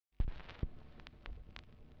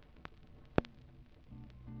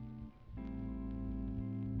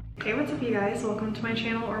Hey, what's up you guys? Welcome to my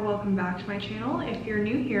channel, or welcome back to my channel. If you're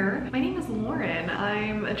new here, my name is Lauren.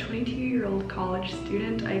 I'm a 22-year-old college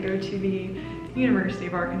student. I go to the University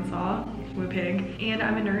of Arkansas, Woo Pig, and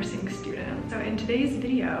I'm a nursing student. So in today's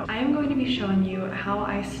video, I am going to be showing you how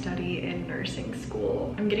I study in nursing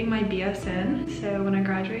school. I'm getting my BSN, so when I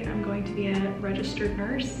graduate, I'm going to be a registered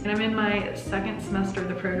nurse. And I'm in my second semester of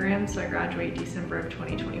the program, so I graduate December of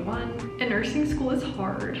 2021. And nursing school is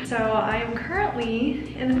hard. So I am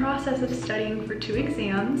currently in the process of studying for 2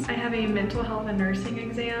 exams. I have a mental health and nursing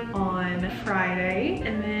exam on Friday,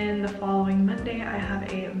 and then the following Monday, I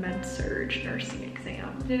have a med-surg nursing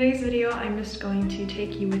exam. In today's video, I'm just going to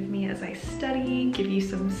take you with me as I study, give you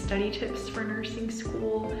some study tips for nursing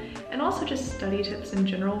school, and also just study tips in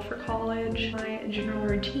general for college, my general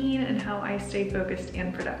routine, and how I stay focused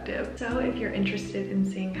and productive. So if you're interested in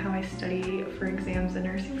seeing how I study for exams in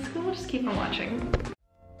nursing school, just keep on watching.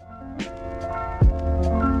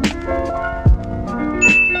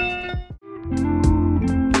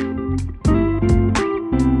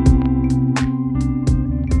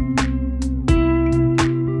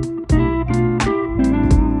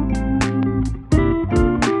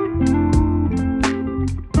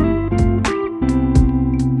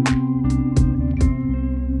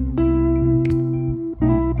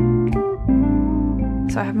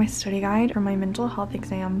 So I have my study guide for my mental health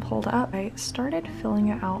exam pulled up. I started filling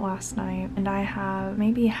it out last night and I have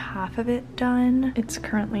maybe half of it done. It's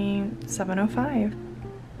currently 7:05.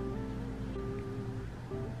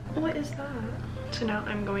 What is that? So now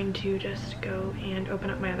I'm going to just go and open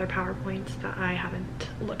up my other PowerPoints that I haven't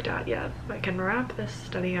looked at yet. I can wrap this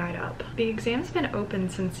study guide up. The exam's been open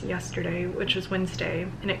since yesterday, which was Wednesday,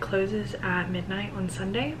 and it closes at midnight on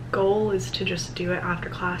Sunday. Goal is to just do it after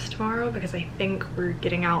class tomorrow because I think we're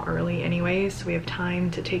getting out early anyway, so we have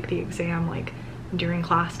time to take the exam like during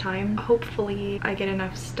class time. Hopefully I get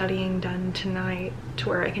enough studying done tonight to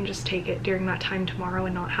where I can just take it during that time tomorrow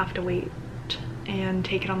and not have to wait and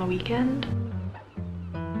take it on the weekend.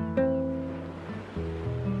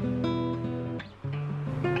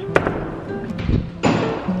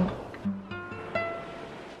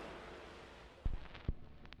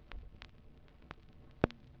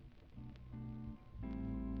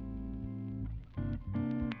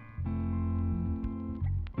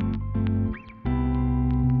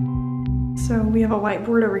 So we have a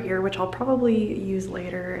whiteboard over here, which I'll probably use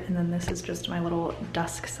later, and then this is just my little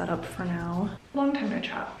desk setup for now. Long time no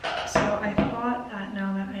chat. So I thought that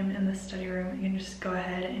now that I'm in the study room, I can just go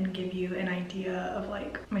ahead and give you an idea of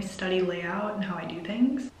like my study layout and how I do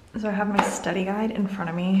things. So I have my study guide in front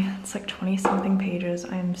of me. It's like 20-something pages.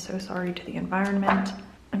 I am so sorry to the environment.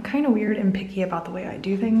 I'm kind of weird and picky about the way I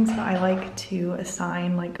do things, but I like to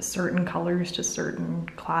assign like certain colors to certain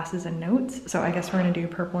classes and notes. So I guess we're gonna do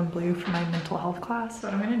purple and blue for my mental health class. So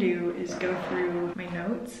what I'm gonna do is go through my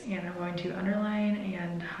notes, and I'm going to underline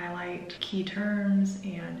and highlight key terms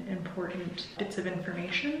and important bits of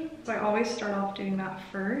information. So I always start off doing that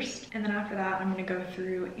first, and then after that, I'm gonna go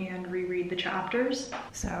through and reread the chapters.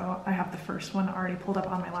 So I have the first one already pulled up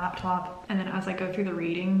on my laptop, and then as I go through the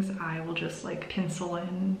readings, I will just like pencil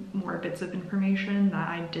in more bits of information that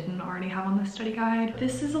I didn't already have on the study guide.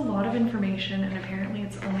 This is a lot of information, and apparently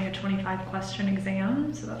it's only a 25-question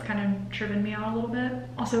exam, so that's kind of tripping me out a little bit.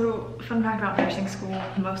 Also, fun fact about nursing school,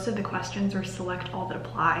 most of the questions are select all that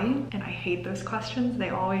apply, and I hate those questions. They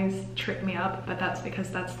always trip me up, but that's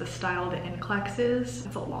because that's the style the NCLEX is.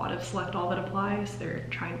 It's a lot of select all that applies. They're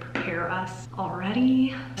trying to prepare us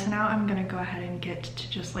already. So now I'm gonna go ahead and get to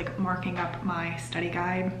just like marking up my study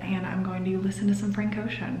guide, and I'm going to listen to some Frank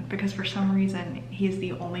Ocean because for some reason he is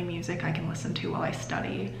the only music I can listen to while I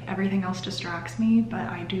study. Everything else distracts me, but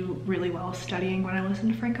I do really well studying when I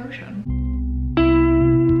listen to Frank Ocean.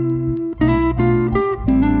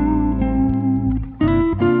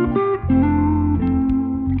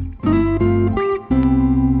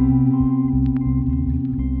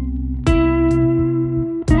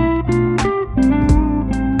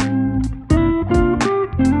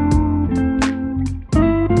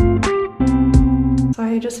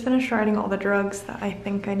 I just finished writing all the drugs that I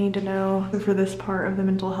think I need to know. So for this part of the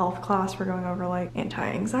mental health class, we're going over like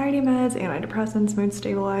anti-anxiety meds, antidepressants, mood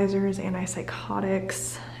stabilizers,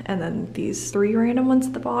 antipsychotics, and then these 3 random ones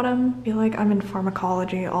at the bottom. I feel like I'm in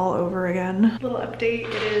pharmacology all over again. Little update,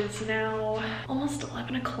 it is now almost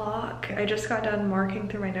 11 o'clock. I just got done marking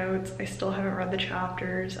through my notes. I still haven't read the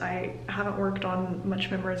chapters. I haven't worked on much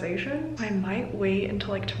memorization. I might wait until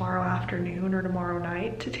like tomorrow afternoon or tomorrow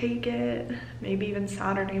night to take it. Maybe even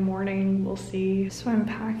Saturday morning, we'll see. So I'm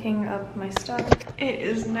packing up my stuff. It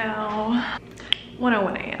is now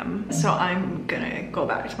 1:01 a.m. So I'm gonna go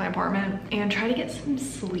back to my apartment and try to get some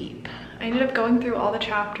sleep. I ended up going through all the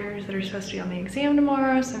chapters that are supposed to be on the exam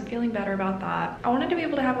tomorrow, so I'm feeling better about that. I wanted to be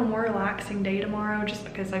able to have a more relaxing day tomorrow just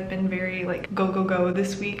because I've been very like go, go, go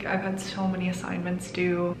this week. I've had so many assignments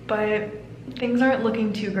due, but things aren't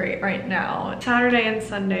looking too great right now. Saturday and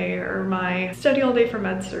Sunday are my study all day for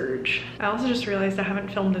med-surg. I also just realized I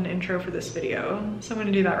haven't filmed an intro for this video, so I'm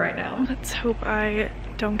gonna do that right now. Let's hope I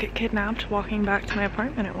don't get kidnapped walking back to my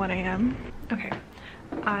apartment at 1 a.m. Okay.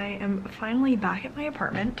 I am finally back at my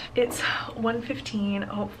apartment. It's 1:15.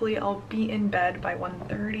 Hopefully I'll be in bed by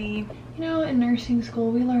 1:30. You know, in nursing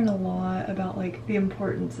school, we learn a lot about like the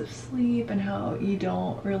importance of sleep and how you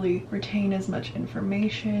don't really retain as much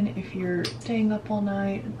information if you're staying up all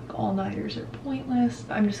night, and like all-nighters are pointless.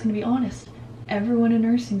 I'm just gonna be honest. Everyone in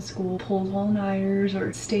nursing school pulls all-nighters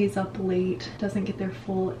or stays up late, doesn't get their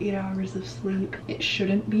full 8 hours of sleep. It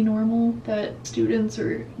shouldn't be normal that students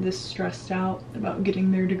are this stressed out about getting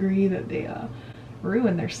their degree that they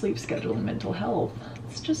ruin their sleep schedule and mental health.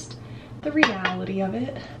 It's just the reality of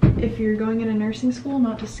it. If you're going into nursing school,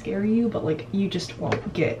 not to scare you, but like you just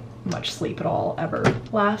won't get much sleep at all ever.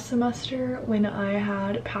 Last semester when I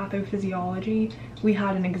had pathophysiology, we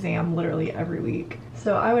had an exam literally every week.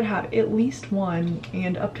 So I would have at least 1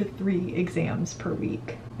 and up to 3 exams per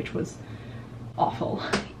week, which was awful.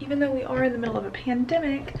 Even though we are in the middle of a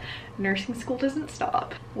pandemic, nursing school doesn't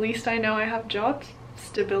stop. At least I know I have job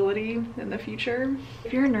stability in the future.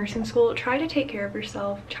 If you're in nursing school, try to take care of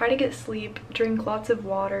yourself, try to get sleep, drink lots of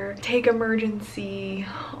water, take emergency,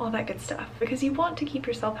 all that good stuff, because you want to keep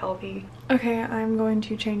yourself healthy. Okay, I'm going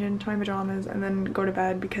to change into my pajamas and then go to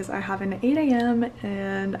bed because I have an 8 a.m.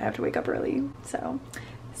 and I have to wake up early. So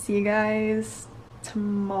see you guys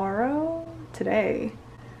tomorrow, today.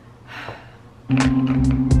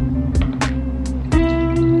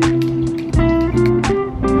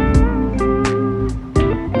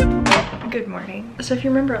 Good morning. So if you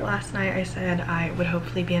remember last night, I said I would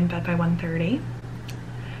hopefully be in bed by 1:30.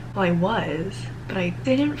 Well, I was, but I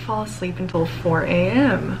didn't fall asleep until 4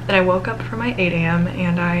 a.m. Then I woke up for my 8 a.m.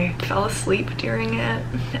 and I fell asleep during it.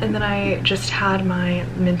 And then I just had my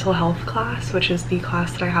mental health class, which is the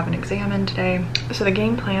class that I have an exam in today. So the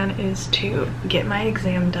game plan is to get my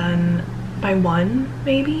exam done by 1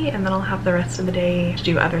 maybe, and then I'll have the rest of the day to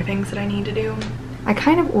do other things that I need to do. I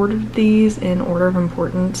kind of ordered these in order of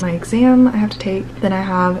importance. My exam I have to take, then I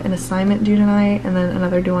have an assignment due tonight, and then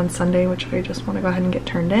another due on Sunday, which I just want to go ahead and get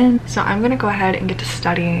turned in. So I'm gonna go ahead and get to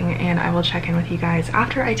studying, and I will check in with you guys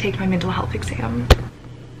after I take my mental health exam.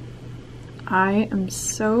 I am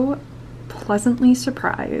so pleasantly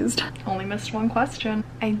surprised. Only missed 1 question.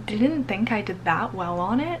 I didn't think I did that well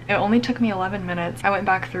on it. It only took me 11 minutes. I went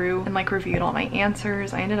back through and like reviewed all my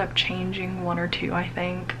answers. I ended up changing 1 or 2, I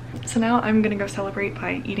think. So now I'm gonna go celebrate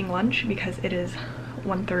by eating lunch because it is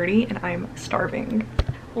 1:30 and I'm starving.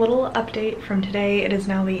 Little update from today. It is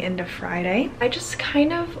now the end of Friday. I just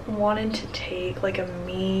kind of wanted to take like a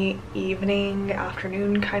me evening,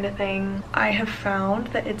 afternoon kind of thing. I have found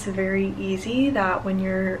that it's very easy that when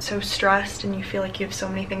you're so stressed and you feel like you have so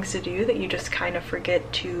many things to do that you just kind of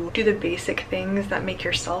forget to do the basic things that make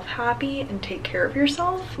yourself happy and take care of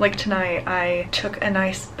yourself. Like tonight, I took a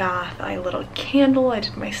nice bath, I lit a candle, I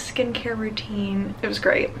did my skincare routine. It was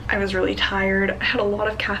great. I was really tired. I had a lot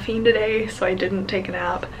of caffeine today, so I didn't take a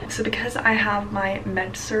nap. So because I have my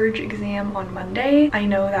med-surg exam on Monday, I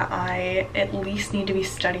know that I at least need to be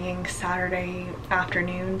studying Saturday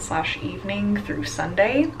afternoon / evening through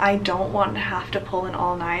Sunday. I don't want to have to pull an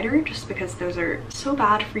all-nighter just because those are so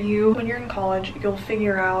bad for you. When you're in college, you'll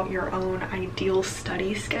figure out your own ideal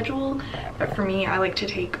study schedule. But for me, I like to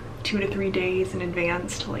take 2 to 3 days in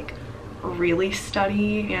advance to like really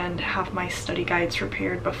study and have my study guides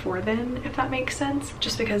prepared before then, if that makes sense.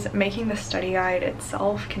 Just because making the study guide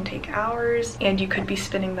itself can take hours and you could be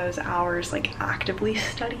spending those hours like actively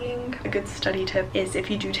studying. A good study tip is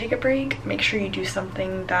if you do take a break, make sure you do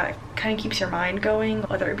something that kind of keeps your mind going,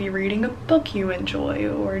 whether it be reading a book you enjoy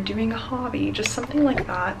or doing a hobby, just something like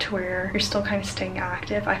that to where you're still kind of staying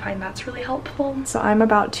active. I find that's really helpful. So I'm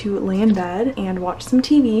about to lay in bed and watch some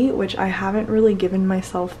TV, which I haven't really given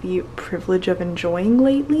myself the privilege of enjoying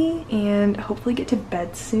lately, and hopefully get to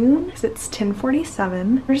bed soon because it's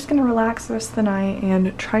 10:47. We're just gonna relax the rest of the night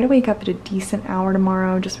and try to wake up at a decent hour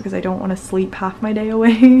tomorrow just because I don't want to sleep half my day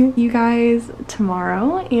away. You guys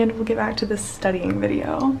tomorrow, and we'll get back to this studying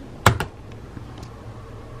video.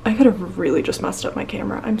 I could have really just messed up my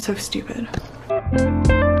camera. I'm so stupid.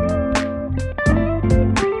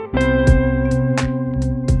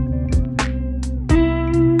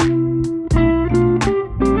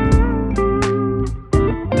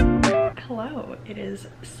 Hello, it is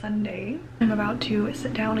Sunday. I'm about to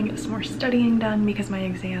sit down and get some more studying done because my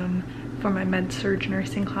exam for my med-surg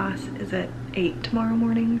nursing class is at 8 tomorrow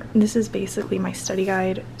morning. This is basically my study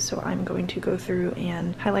guide, so I'm going to go through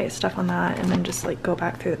and highlight stuff on that and then just like go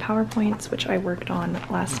back through the PowerPoints, which I worked on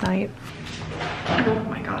last night. Oh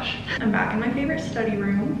my gosh. I'm back in my favorite study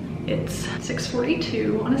room. It's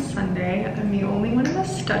 6:42 on a Sunday. I'm the only one in the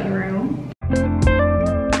study room.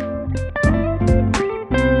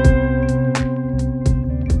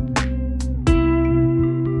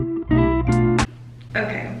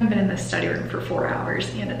 Okay, I've been in this study room for 4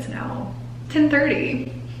 hours and it's now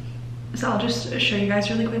 10:30. So I'll just show you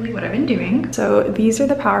guys really quickly what I've been doing. So these are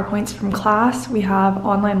the PowerPoints from class. We have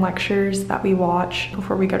online lectures that we watch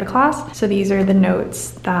before we go to class. So these are the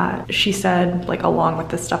notes that she said, like along with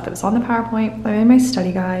the stuff that was on the PowerPoint. I made my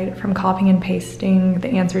study guide from copying and pasting the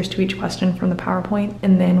answers to each question from the PowerPoint.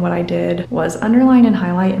 And then what I did was underline and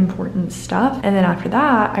highlight important stuff. And then after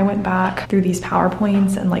that, I went back through these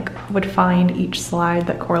PowerPoints and like would find each slide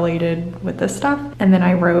that correlated with this stuff. And then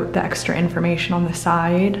I wrote the extra information on the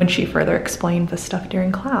side and she further explained the stuff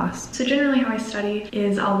during class. So generally how I study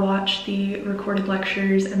is I'll watch the recorded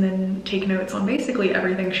lectures and then take notes on basically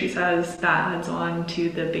everything she says that adds on to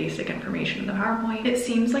the basic information in the PowerPoint. It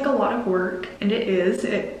seems like a lot of work, and it is.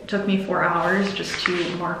 It took me 4 hours just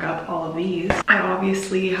to mark up all of these. I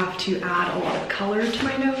obviously have to add a lot of color to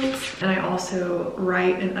my notes, and I also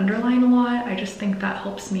write and underline a lot. I just think that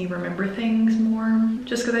helps me remember things more,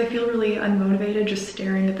 just because I feel really unmotivated just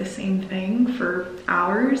staring at the same thing for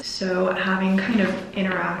hours. So having kind of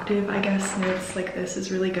interactive, I guess, notes like this is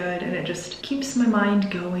really good, and it just keeps my mind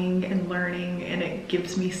going and learning, and it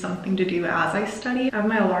gives me something to do as I study. I have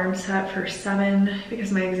my alarm set for 7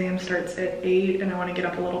 because my exam starts at 8 and I want to get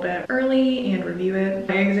up a little bit early and review it.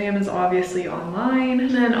 My exam is obviously online, and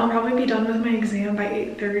then I'll probably be done with my exam by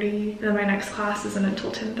 8:30. Then my next class isn't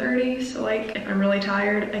until 10:30, so like if I'm really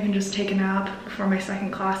tired, I can just take a nap before my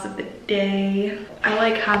second class of the day. I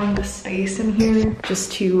like having the space in here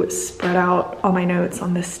just to spread out all my notes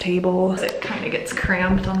on this table. It kind of gets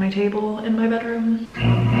cramped on my table in my bedroom.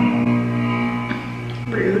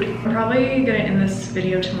 Rude. I'm probably gonna end this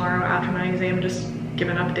video tomorrow after my exam, just give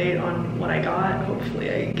an update on what I got. Hopefully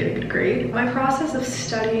I get a good grade. My process of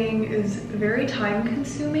studying is very time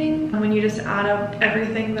consuming. When you just add up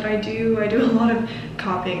everything that I do a lot of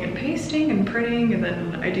copying and pasting and printing, and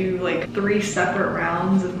then I do like 3 separate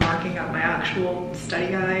rounds of marking up my actual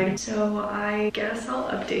study guide. So I guess I'll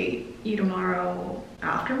update you tomorrow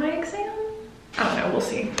after my exam. I don't know, we'll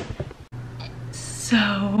see. So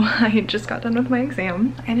I just got done with my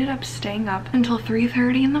exam. I ended up staying up until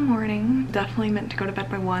 3:30 in the morning. Definitely meant to go to bed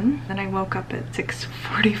by 1. Then I woke up at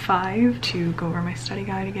 6:45 to go over my study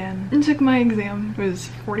guide again and took my exam. It was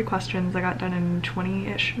 40 questions. I got done in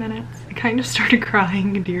 20-ish minutes. I kind of started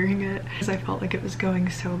crying during it because I felt like it was going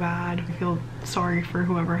so bad. I feel sorry for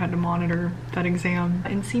whoever had to monitor that exam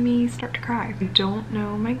and see me start to cry. I don't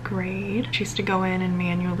know my grade. She used to go in and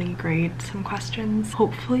manually grade some questions.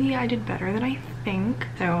 Hopefully I did better than I think.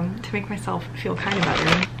 So to make myself feel kind of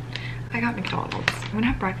better, I got McDonald's. I'm gonna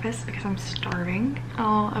have breakfast because I'm starving.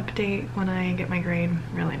 I'll update when I get my grade. I'm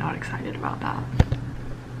really not excited about that.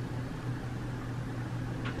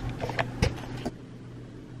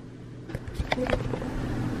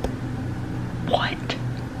 What?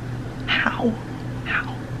 How?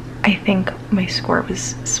 I think my score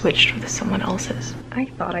was switched with someone else's. I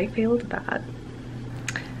thought I failed that.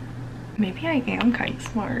 Maybe I am kind of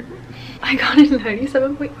smart. I got a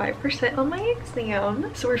 97.5% on my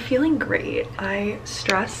exam, so we're feeling great. I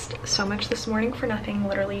stressed so much this morning for nothing,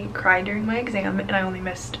 literally cried during my exam, and I only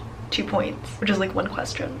missed 2 points, which is like 1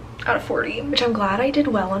 question out of 40, which I'm glad I did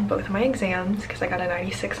well on both of my exams because I got a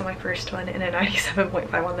 96 on my first one and a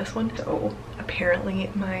 97.5 on this one. So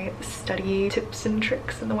apparently my study tips and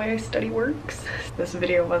tricks and the way I study works. This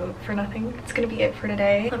video wasn't for nothing. It's gonna be it for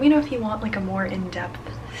today. Let me know if you want like a more in-depth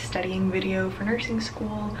studying video for nursing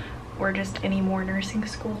school or just any more nursing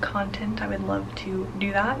school content. I would love to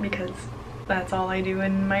do that because that's all I do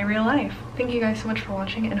in my real life. Thank you guys so much for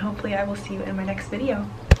watching, and hopefully I will see you in my next video.